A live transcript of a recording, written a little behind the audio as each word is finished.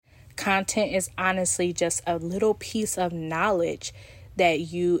Content is honestly just a little piece of knowledge that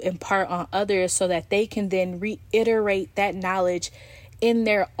you impart on others so that they can then reiterate that knowledge in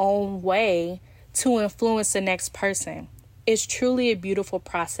their own way to influence the next person. It's truly a beautiful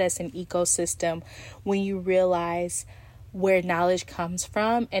process and ecosystem when you realize where knowledge comes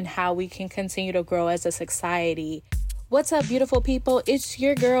from and how we can continue to grow as a society. What's up, beautiful people? It's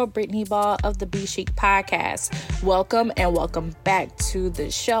your girl, Brittany Ball of the Be Chic Podcast. Welcome and welcome back to the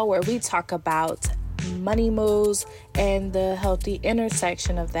show where we talk about money moves and the healthy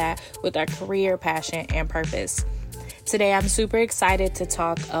intersection of that with our career, passion, and purpose. Today, I'm super excited to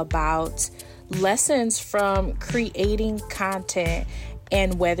talk about lessons from creating content,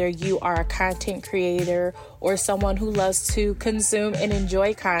 and whether you are a content creator or someone who loves to consume and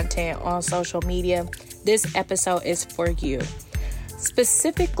enjoy content on social media, this episode is for you.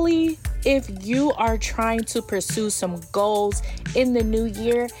 Specifically, if you are trying to pursue some goals in the new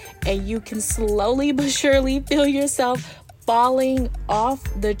year and you can slowly but surely feel yourself falling off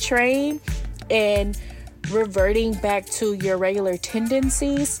the train and reverting back to your regular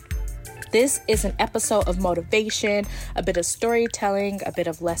tendencies, this is an episode of motivation, a bit of storytelling, a bit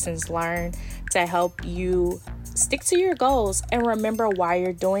of lessons learned to help you stick to your goals and remember why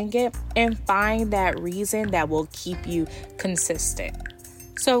you're doing it and find that reason that will keep you consistent.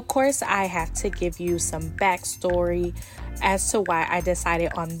 So, of course, I have to give you some backstory as to why I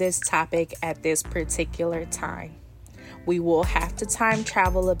decided on this topic at this particular time. We will have to time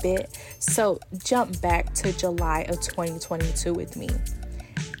travel a bit, so jump back to July of 2022 with me.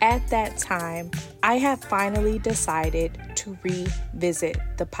 At that time, I had finally decided to revisit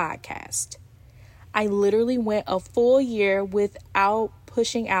the podcast. I literally went a full year without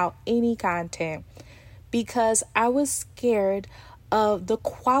pushing out any content because I was scared of the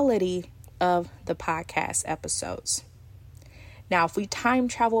quality of the podcast episodes. Now, if we time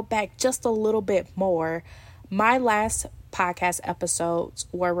travel back just a little bit more, my last podcast episodes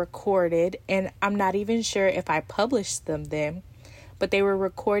were recorded, and I'm not even sure if I published them then, but they were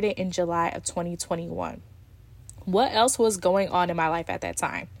recorded in July of 2021. What else was going on in my life at that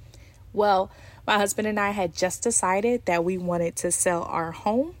time? Well, my husband and I had just decided that we wanted to sell our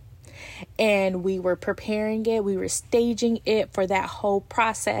home, and we were preparing it. We were staging it for that whole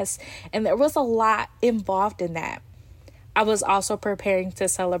process, and there was a lot involved in that. I was also preparing to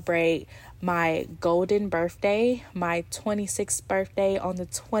celebrate my golden birthday, my 26th birthday on the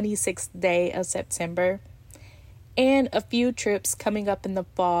 26th day of September, and a few trips coming up in the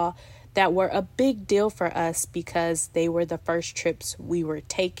fall that were a big deal for us because they were the first trips we were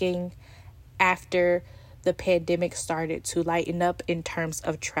taking after the pandemic started to lighten up in terms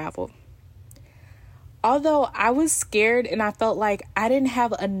of travel. Although I was scared and I felt like I didn't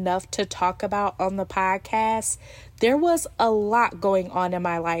have enough to talk about on the podcast, there was a lot going on in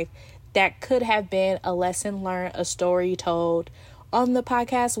my life that could have been a lesson learned, a story told on the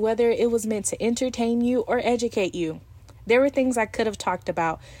podcast, whether it was meant to entertain you or educate you. There were things I could have talked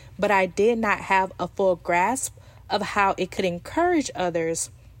about, but I did not have a full grasp of how it could encourage others.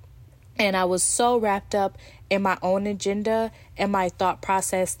 And I was so wrapped up in my own agenda and my thought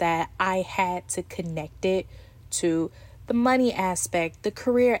process that I had to connect it to the money aspect, the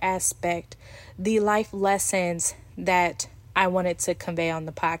career aspect, the life lessons that I wanted to convey on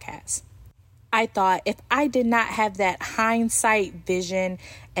the podcast. I thought if I did not have that hindsight vision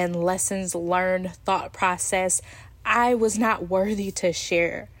and lessons learned thought process, I was not worthy to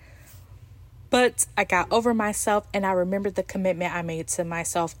share. But I got over myself and I remembered the commitment I made to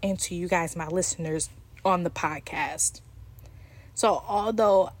myself and to you guys, my listeners, on the podcast. So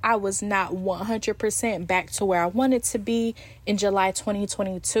although I was not 100% back to where I wanted to be in July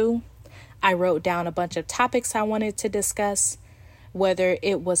 2022, I wrote down a bunch of topics I wanted to discuss, whether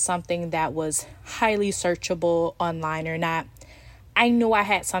it was something that was highly searchable online or not. I knew I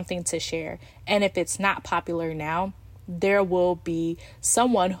had something to share. And if it's not popular now, there will be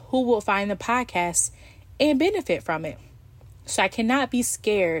someone who will find the podcast and benefit from it. So I cannot be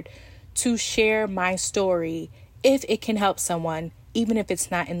scared to share my story if it can help someone, even if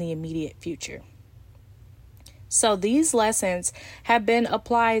it's not in the immediate future. So these lessons have been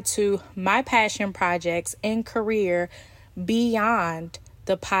applied to my passion projects and career beyond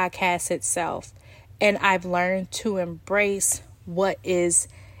the podcast itself. And I've learned to embrace what is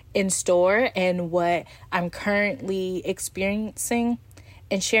in store and what I'm currently experiencing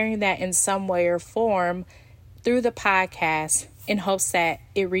and sharing that in some way or form through the podcast in hopes that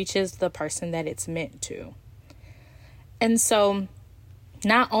it reaches the person that it's meant to. And so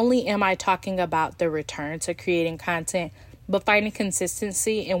not only am I talking about the return to creating content, but finding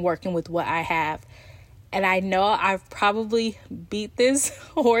consistency and working with what I have. And I know I've probably beat this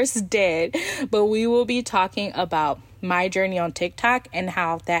horse dead, but we will be talking about my journey on TikTok and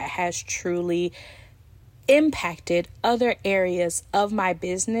how that has truly impacted other areas of my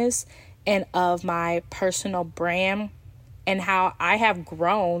business and of my personal brand, and how I have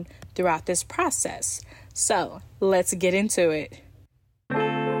grown throughout this process. So let's get into it.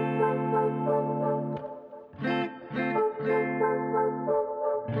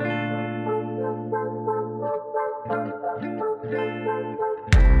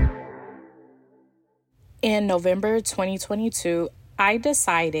 In November 2022, I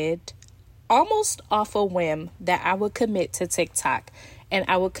decided almost off a whim that I would commit to TikTok, and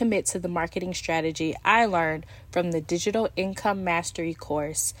I would commit to the marketing strategy I learned from the Digital Income Mastery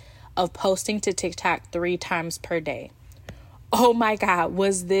course of posting to TikTok 3 times per day. Oh my God,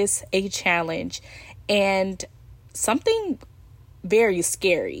 was this a challenge and something very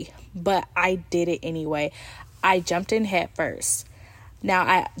scary, but I did it anyway. I jumped in head first. Now,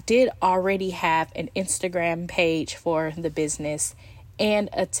 I did already have an Instagram page for the business and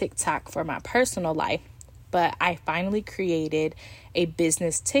a TikTok for my personal life, but I finally created a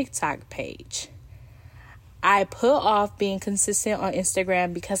business TikTok page. I put off being consistent on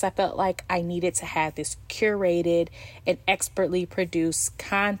Instagram because I felt like I needed to have this curated and expertly produced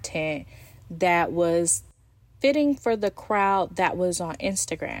content that was fitting for the crowd that was on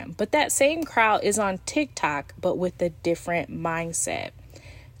Instagram. But that same crowd is on TikTok, but with a different mindset.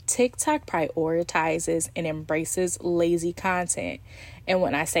 TikTok prioritizes and embraces lazy content. And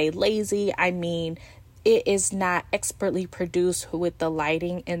when I say lazy, I mean it is not expertly produced with the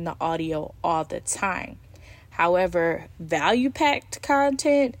lighting and the audio all the time. However, value-packed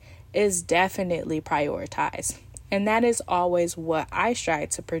content is definitely prioritized. And that is always what I strive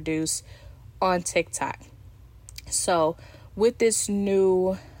to produce on TikTok. So with this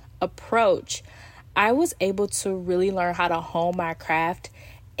new approach, I was able to really learn how to hone my craft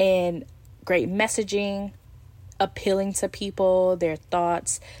and great messaging, appealing to people, their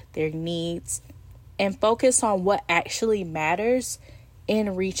thoughts, their needs, and focus on what actually matters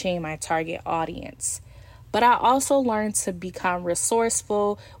in reaching my target audience. But I also learned to become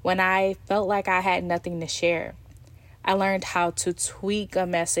resourceful when I felt like I had nothing to share. I learned how to tweak a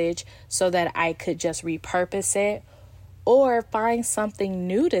message so that I could just repurpose it or find something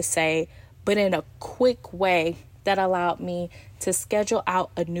new to say, but in a quick way that allowed me to schedule out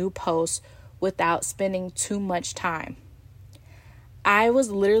a new post without spending too much time. I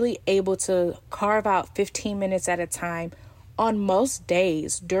was literally able to carve out 15 minutes at a time on most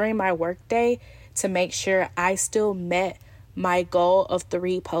days during my workday to make sure I still met my goal of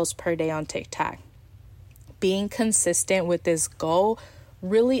 3 posts per day on TikTok. Being consistent with this goal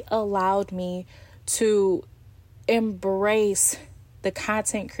really allowed me to embrace the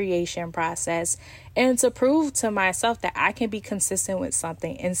content creation process and to prove to myself that I can be consistent with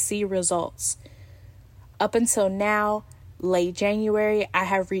something and see results. Up until now, late January, I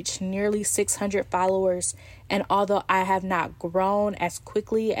have reached nearly 600 followers, and although I have not grown as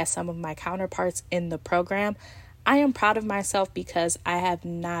quickly as some of my counterparts in the program, I am proud of myself because I have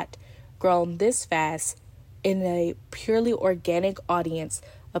not grown this fast in a purely organic audience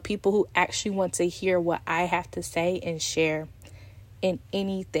of people who actually want to hear what I have to say and share in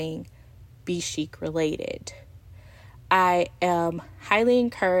anything Be Chic related. I am highly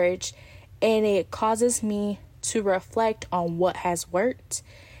encouraged, and it causes me to reflect on what has worked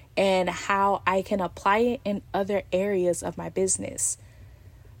and how I can apply it in other areas of my business.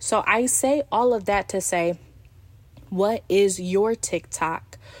 So I say all of that to say, what is your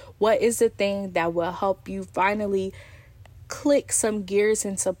TikTok? What is the thing that will help you finally click some gears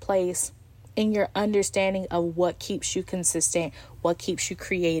into place in your understanding of what keeps you consistent, what keeps you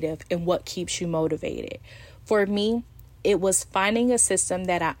creative, and what keeps you motivated? For me, it was finding a system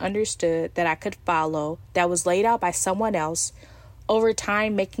that I understood, that I could follow, that was laid out by someone else, over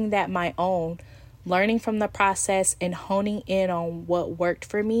time making that my own, learning from the process and honing in on what worked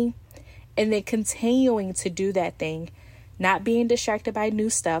for me, and then continuing to do that thing, not being distracted by new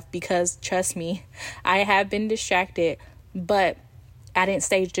stuff, because trust me, I have been distracted, but I didn't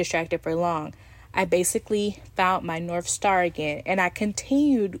stay distracted for long. I basically found my North Star again, and I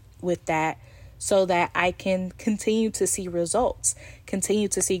continued with that so that I can continue to see results, continue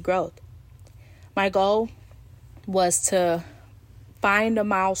to see growth. My goal was to find a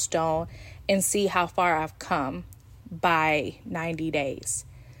milestone and see how far I've come by 90 days.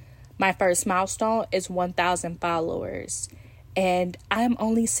 My first milestone is 1,000 followers, and I'm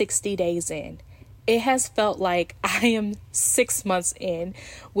only 60 days in. It has felt like I am 6 months in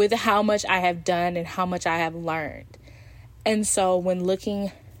with how much I have done and how much I have learned. And so when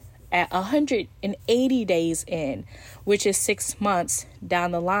looking at 180 days in, which is 6 months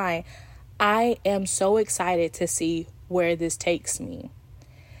down the line, I am so excited to see where this takes me.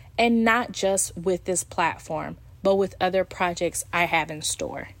 And not just with this platform, but with other projects I have in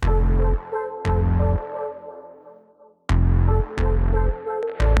store.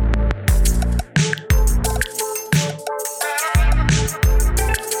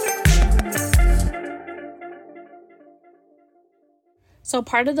 So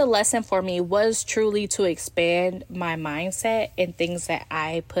part of the lesson for me was truly to expand my mindset and things that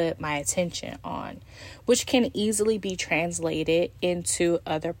I put my attention on, which can easily be translated into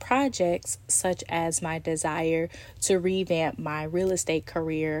other projects, such as my desire to revamp my real estate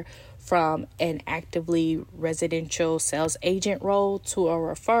career from an actively residential sales agent role to a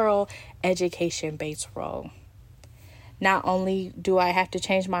referral education-based role. Not only do I have to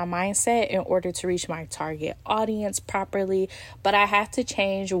change my mindset in order to reach my target audience properly, but I have to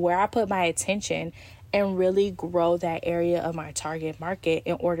change where I put my attention and really grow that area of my target market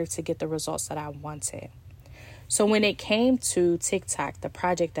in order to get the results that I wanted. So when it came to TikTok, the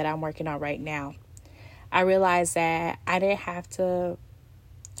project that I'm working on right now, I realized that I didn't have to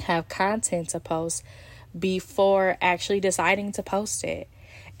have content to post before actually deciding to post it,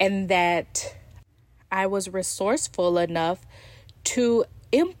 and that I was resourceful enough to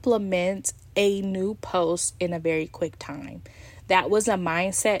implement a new post in a very quick time. That was a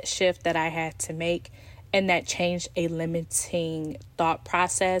mindset shift that I had to make, and that changed a limiting thought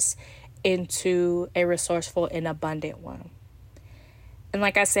process into a resourceful and abundant one. And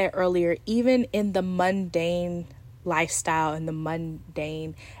like I said earlier, even in the mundane lifestyle and the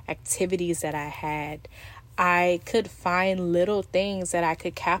mundane activities that I had, I could find little things that I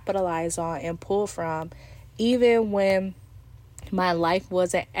could capitalize on and pull from, even when my life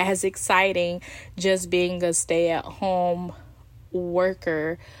wasn't as exciting, just being a stay-at-home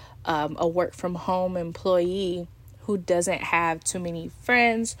worker, a work-from-home employee who doesn't have too many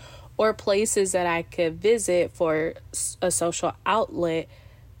friends or places that I could visit for a social outlet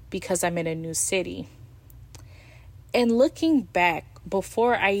because I'm in a new city. And looking back,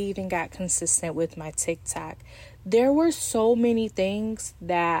 before I even got consistent with my TikTok, there were so many things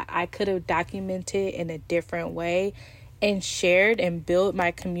that I could have documented in a different way and shared and built my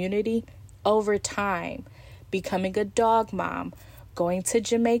community over time. Becoming a dog mom, going to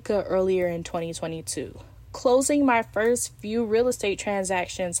Jamaica earlier in 2022, closing my first few real estate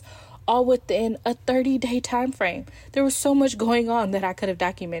transactions all within a 30-day time frame. There was so much going on that I could have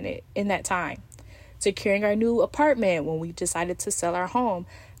documented in that time. Securing our new apartment when we decided to sell our home,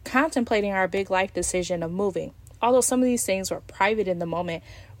 contemplating our big life decision of moving. Although some of these things were private in the moment,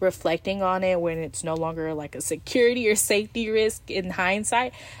 reflecting on it when it's no longer like a security or safety risk in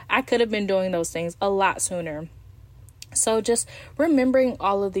hindsight, I could have been doing those things a lot sooner. So just remembering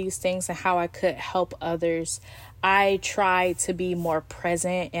all of these things and how I could help others, I try to be more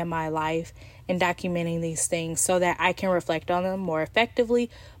present in my life and documenting these things so that I can reflect on them more effectively,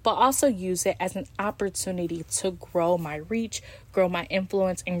 but also use it as an opportunity to grow my reach, grow my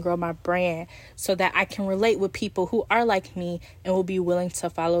influence, and grow my brand so that I can relate with people who are like me and will be willing to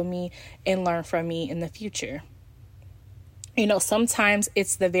follow me and learn from me in the future. You know, sometimes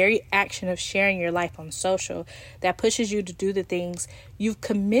it's the very action of sharing your life on social that pushes you to do the things you've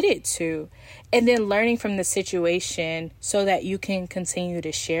committed to, and then learning from the situation so that you can continue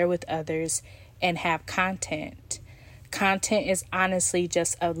to share with others and have content. Content is honestly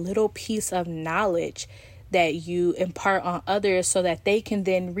just a little piece of knowledge that you impart on others so that they can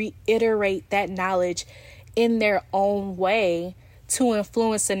then reiterate that knowledge in their own way to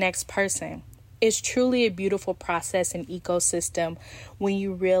influence the next person. It's truly a beautiful process and ecosystem when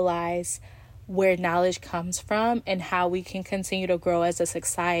you realize where knowledge comes from and how we can continue to grow as a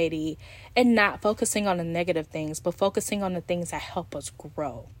society, and not focusing on the negative things, but focusing on the things that help us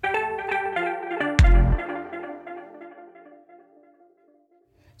grow.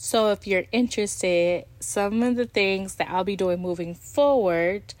 So if you're interested, some of the things that I'll be doing moving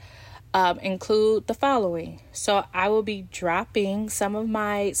forward include the following. So I will be dropping some of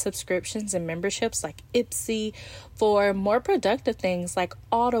my subscriptions and memberships like Ipsy for more productive things like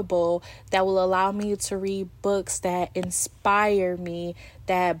Audible that will allow me to read books that inspire me,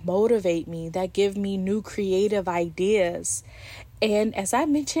 that motivate me, that give me new creative ideas. And as I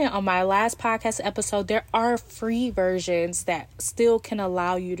mentioned on my last podcast episode, there are free versions that still can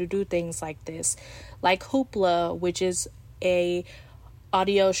allow you to do things like this, like Hoopla, which is a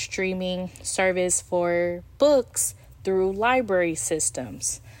audio streaming service for books through library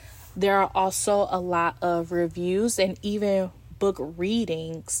systems. There are also a lot of reviews and even book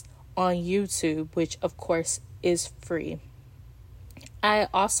readings on YouTube, which of course is free. I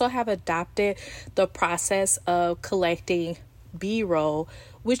also have adopted the process of collecting B-roll,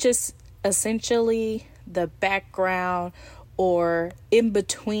 which is essentially the background or in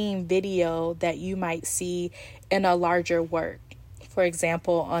between video that you might see in a larger work. For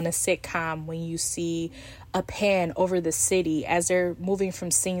example, on a sitcom, when you see a pan over the city as they're moving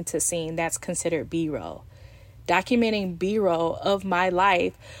from scene to scene, that's considered B-roll. Documenting B-roll of my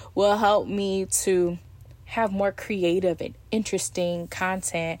life will help me to have more creative and interesting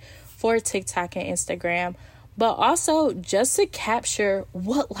content for TikTok and Instagram, but also just to capture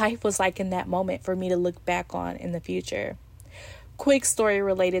what life was like in that moment for me to look back on in the future. Quick story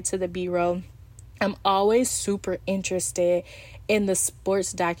related to the B-roll. I'm always super interested in the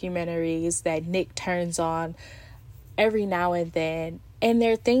sports documentaries that Nick turns on every now and then. And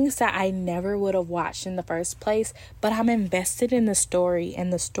they're things that I never would have watched in the first place, but I'm invested in the story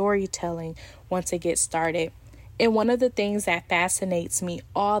and the storytelling once it gets started. And one of the things that fascinates me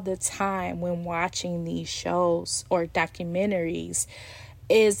all the time when watching these shows or documentaries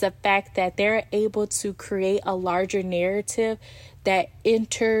is the fact that they're able to create a larger narrative that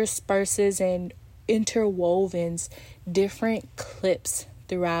intersperses and interwovens different clips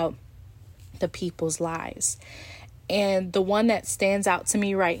throughout the people's lives. And the one that stands out to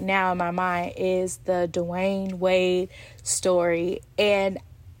me right now in my mind is the Dwayne Wade story, and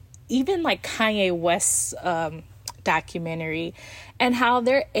even like Kanye West's documentary, and how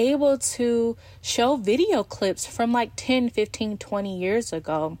they're able to show video clips from like 10, 15, 20 years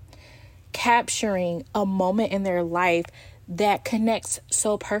ago, capturing a moment in their life that connects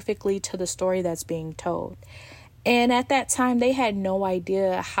so perfectly to the story that's being told. And at that time, they had no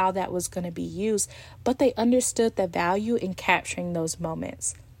idea how that was going to be used, but they understood the value in capturing those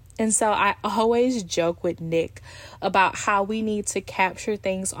moments. And so I always joke with Nick about how we need to capture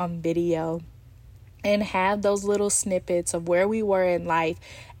things on video and have those little snippets of where we were in life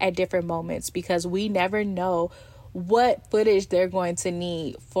at different moments, because we never know what footage they're going to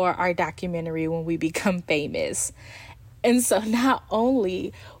need for our documentary when we become famous. And so not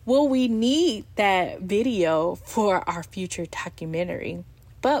only will we need that video for our future documentary,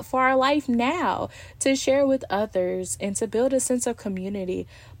 but for our life now to share with others and to build a sense of community,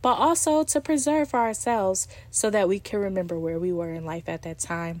 but also to preserve for ourselves so that we can remember where we were in life at that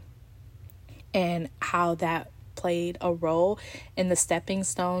time and how that played a role in the stepping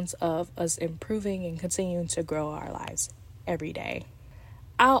stones of us improving and continuing to grow our lives every day.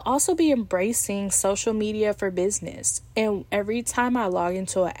 I'll also be embracing social media for business. And every time I log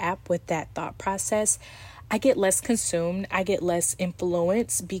into an app with that thought process, I get less consumed, I get less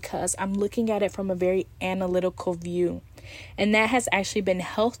influence, because I'm looking at it from a very analytical view. And that has actually been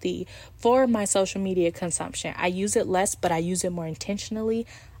healthy for my social media consumption. I use it less, but I use it more intentionally.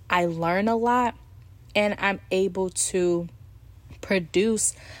 I learn a lot, and I'm able to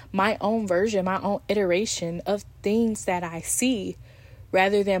produce my own version, my own iteration of things that I see,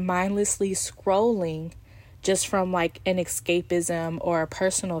 rather than mindlessly scrolling just from like an escapism or a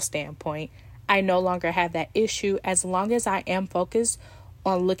personal standpoint. I no longer have that issue as long as I am focused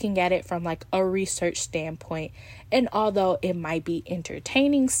on looking at it from like a research standpoint. And although it might be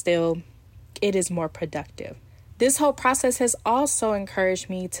entertaining still, it is more productive. This whole process has also encouraged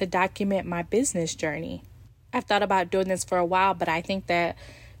me to document my business journey. I've thought about doing this for a while, but I think that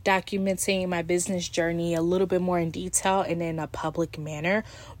documenting my business journey a little bit more in detail and in a public manner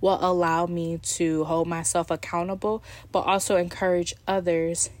will allow me to hold myself accountable, but also encourage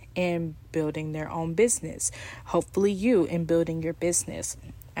others in building their own business. Hopefully you in building your business.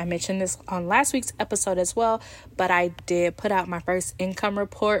 I mentioned this on last week's episode as well, but I did put out my first income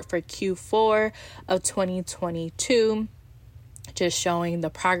report for Q4 of 2022, just showing the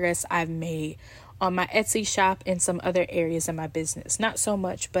progress I've made on my Etsy shop and some other areas of my business. Not so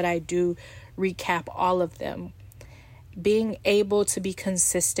much, but I do recap all of them. Being able to be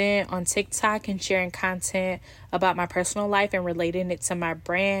consistent on TikTok and sharing content about my personal life and relating it to my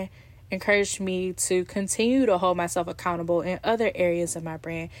brand encouraged me to continue to hold myself accountable in other areas of my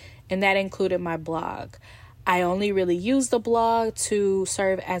brand, and that included my blog. I only really use the blog to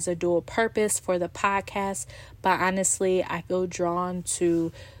serve as a dual purpose for the podcast, but honestly, I feel drawn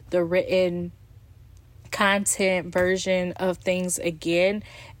to the written content version of things again,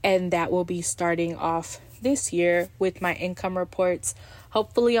 and that will be starting off this year with my income reports,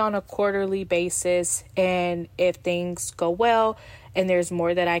 hopefully on a quarterly basis. And if things go well and there's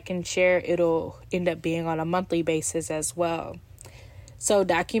more that I can share, it'll end up being on a monthly basis as well. So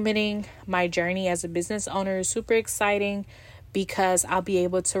documenting my journey as a business owner is super exciting because I'll be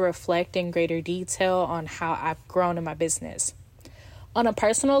able to reflect in greater detail on how I've grown in my business. On a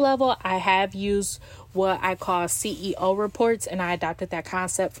personal level, I have used what I call CEO reports, and I adopted that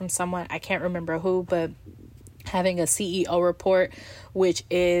concept from someone, I can't remember who, but having a CEO report, which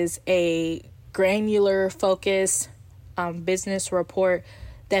is a granular focus business report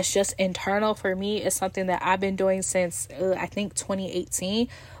that's just internal for me, is something that I've been doing since I think 2018,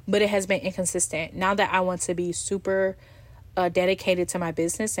 but it has been inconsistent. Now that I want to be super dedicated to my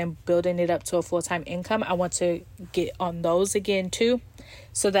business and building it up to a full-time income, I want to get on those again too,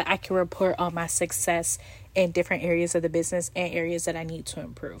 so that I can report on my success in different areas of the business and areas that I need to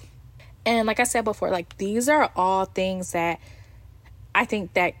improve. And like I said before, like, these are all things that I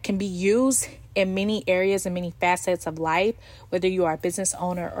think that can be used in many areas and many facets of life, whether you are a business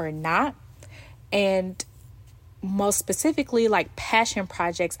owner or not. And most specifically, like passion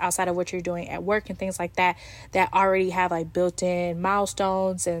projects outside of what you're doing at work and things like that, that already have like built-in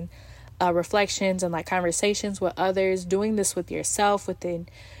milestones and reflections and like conversations with others. Doing this with yourself within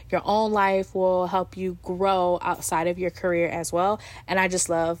your own life will help you grow outside of your career as well. And I just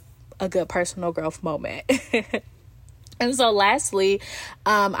love a good personal growth moment. And so lastly,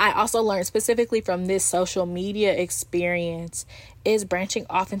 I also learned specifically from this social media experience is branching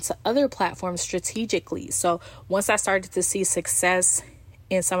off into other platforms strategically. So once I started to see success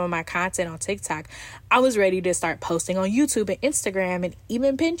in some of my content on TikTok, I was ready to start posting on YouTube and Instagram and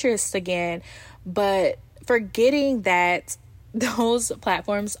even Pinterest again. But forgetting that those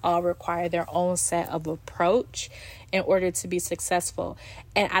platforms all require their own set of approach in order to be successful.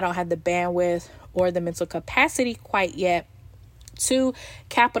 And I don't have the bandwidth or the mental capacity quite yet to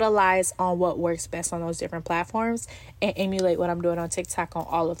capitalize on what works best on those different platforms and emulate what I'm doing on TikTok on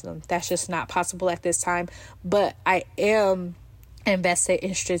all of them. That's just not possible at this time. But I am invested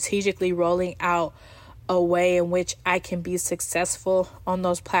in strategically rolling out a way in which I can be successful on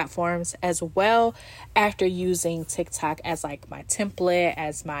those platforms as well, after using TikTok as like my template,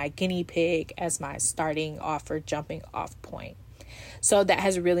 as my guinea pig, as my starting off or jumping off point. So that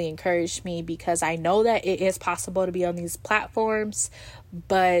has really encouraged me, because I know that it is possible to be on these platforms,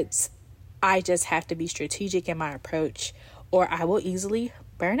 but I just have to be strategic in my approach, or I will easily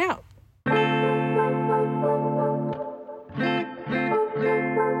burn out.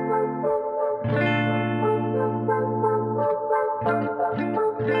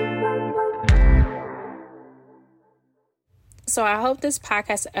 So I hope this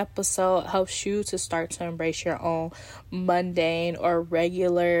podcast episode helps you to start to embrace your own mundane or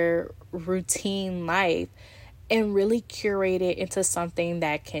regular routine life and really curate it into something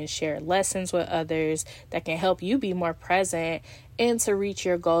that can share lessons with others, that can help you be more present and to reach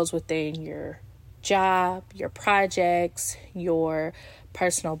your goals within your job, your projects, your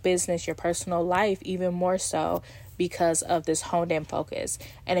personal business, your personal life, even more so because of this honed in focus.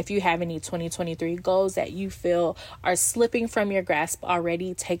 And if you have any 2023 goals that you feel are slipping from your grasp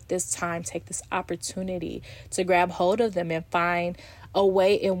already, take this time, take this opportunity to grab hold of them and find a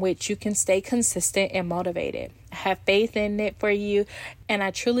way in which you can stay consistent and motivated. I have faith in it for you, and I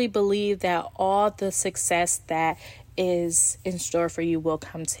truly believe that all the success that is in store for you will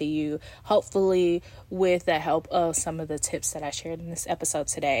come to you, hopefully with the help of some of the tips that I shared in this episode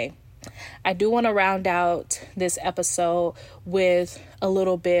today. I do want to round out this episode with a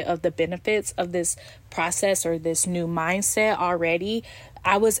little bit of the benefits of this process or this new mindset already.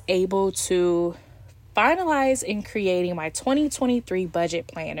 I was able to finalize in creating my 2023 budget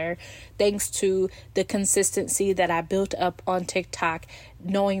planner thanks to the consistency that I built up on TikTok,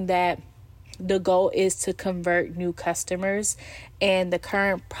 knowing that the goal is to convert new customers. And the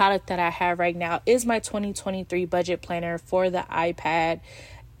current product that I have right now is my 2023 budget planner for the iPad,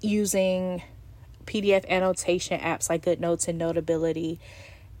 using PDF annotation apps like GoodNotes and Notability.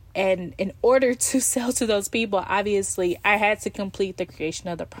 And in order to sell to those people, obviously, I had to complete the creation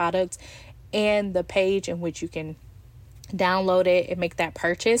of the product and the page in which you can download it and make that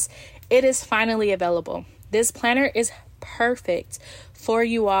purchase. It is finally available. This planner is perfect for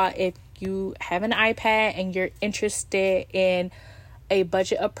you all if you have an iPad and you're interested in a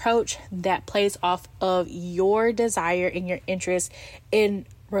budget approach that plays off of your desire and your interest in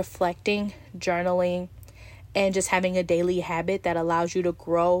reflecting, journaling, and just having a daily habit that allows you to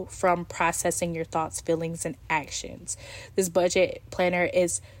grow from processing your thoughts, feelings, and actions. This budget planner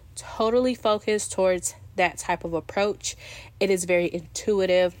is totally focused towards that type of approach. It is very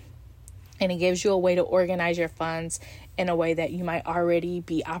intuitive, and it gives you a way to organize your funds in a way that you might already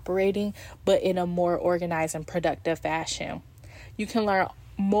be operating, but in a more organized and productive fashion. You can learn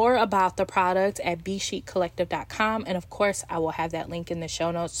more about the product at bsheetcollective.com. And of course, I will have that link in the show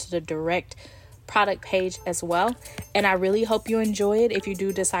notes to the direct product page as well. And I really hope you enjoy it. If you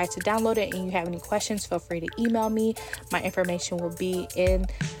do decide to download it and you have any questions, feel free to email me. My information will be in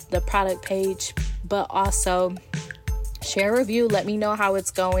the product page, but also share a review. Let me know how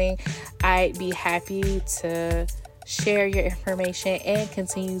it's going. I'd be happy to share your information and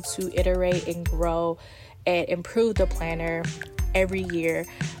continue to iterate and grow and improve the planner every year.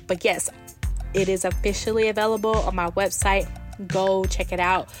 But yes, it is officially available on my website. Go check it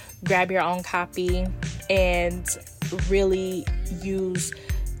out, grab your own copy, and really use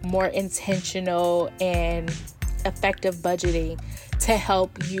more intentional and effective budgeting to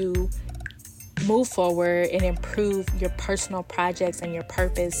help you move forward and improve your personal projects and your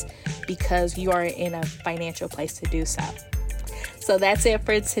purpose, because you are in a financial place to do so. So that's it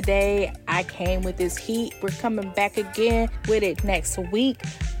for today. I came with this heat. We're coming back again with it next week.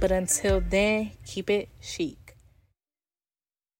 But until then, keep it chic.